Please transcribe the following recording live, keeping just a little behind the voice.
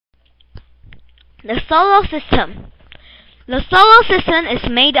The solar system. The solar system is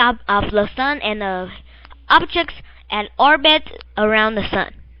made up of the Sun and the objects that orbit around the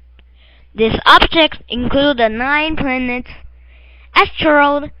Sun. These objects include the 9 planets,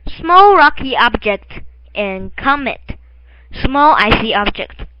 asteroids, small rocky objects, and comets, small icy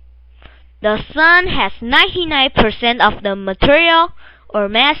objects. The Sun has 99% of the material or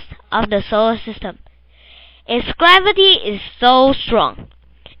mass of the solar system. Its gravity is so strong,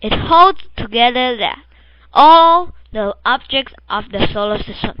 it holds together all the objects of the solar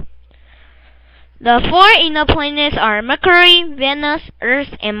system. The 4 inner planets are Mercury, Venus,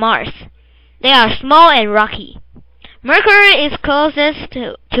 Earth, and Mars. They are small and rocky. Mercury is closest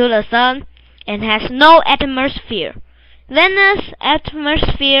to the Sun and has no atmosphere. Venus'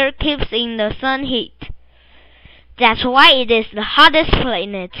 atmosphere keeps in the Sun heat. That's why it is the hottest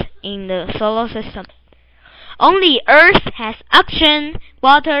planet in the solar system. Only Earth has oxygen,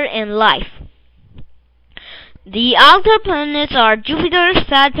 water, and life. The outer planets are Jupiter,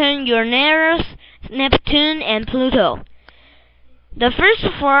 Saturn, Uranus, Neptune, and Pluto. The first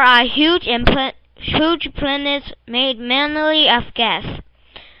 4 are huge planets made mainly of gas.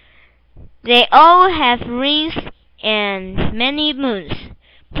 They all have rings and many moons.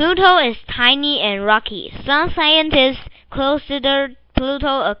 Pluto is tiny and rocky. Some scientists consider Pluto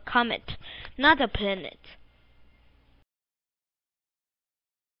a comet, not a planet.